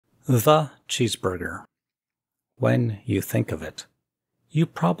The cheeseburger. When you think of it, you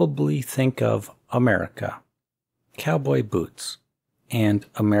probably think of America, cowboy boots, and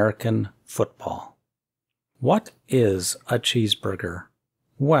American football. What is a cheeseburger?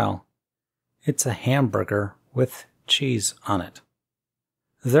 Well, it's a hamburger with cheese on it.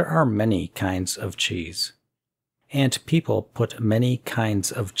 There are many kinds of cheese, and people put many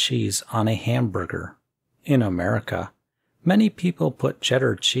kinds of cheese on a hamburger. In America, many people put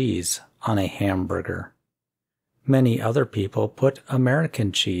cheddar cheese on a hamburger. Many other people put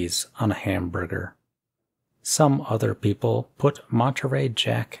American cheese on a hamburger. Some other people put Monterey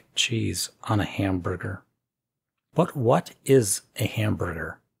Jack cheese on a hamburger. But what is a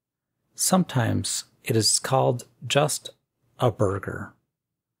hamburger? Sometimes it is called just a burger.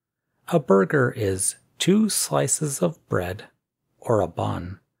 A burger is 2 slices of bread, or a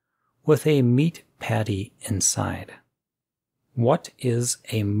bun, with a meat patty inside. What is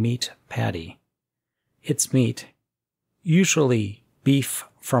a meat patty? It's meat, usually beef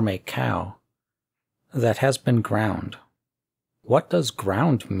from a cow, that has been ground. What does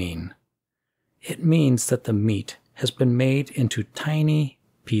ground mean? It means that the meat has been made into tiny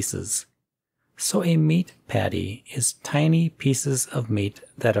pieces. So a meat patty is tiny pieces of meat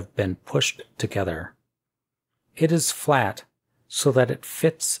that have been pushed together. It is flat so that it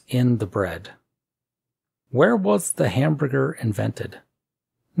fits in the bread. Where was the hamburger invented?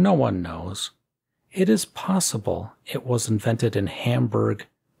 No one knows. It is possible it was invented in Hamburg,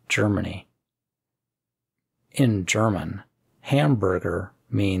 Germany. In German, Hamburger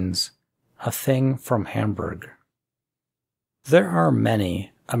means a thing from Hamburg. There are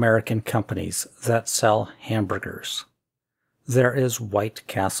many American companies that sell hamburgers. There is White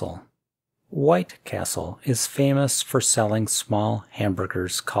Castle. White Castle is famous for selling small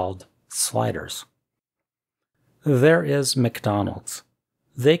hamburgers called sliders. There is McDonald's.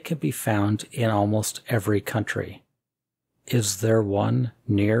 They can be found in almost every country. Is there one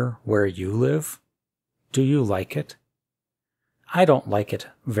near where you live? Do you like it? I don't like it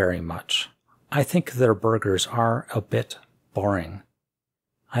very much. I think their burgers are a bit boring.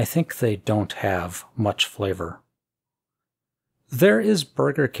 I think they don't have much flavor. There is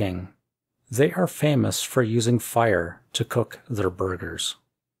Burger King. They are famous for using fire to cook their burgers.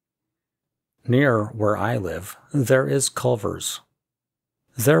 Near where I live, there is Culver's.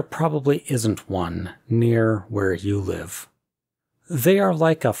 There probably isn't one near where you live. They are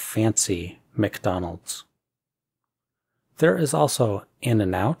like a fancy McDonald's. There is also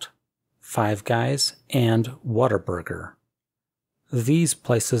In-N-Out, Five Guys, and Whataburger. These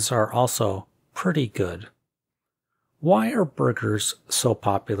places are also pretty good. Why are burgers so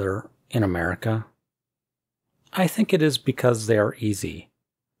popular in America? I think it is because they are easy.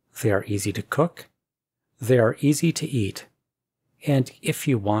 They are easy to cook. They are easy to eat. And if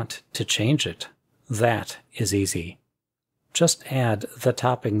you want to change it, that is easy. Just add the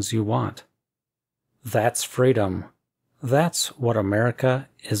toppings you want. That's freedom. That's what America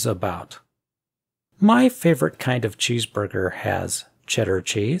is about. My favorite kind of cheeseburger has cheddar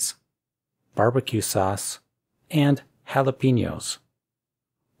cheese, barbecue sauce, and jalapenos.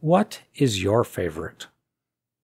 What is your favorite?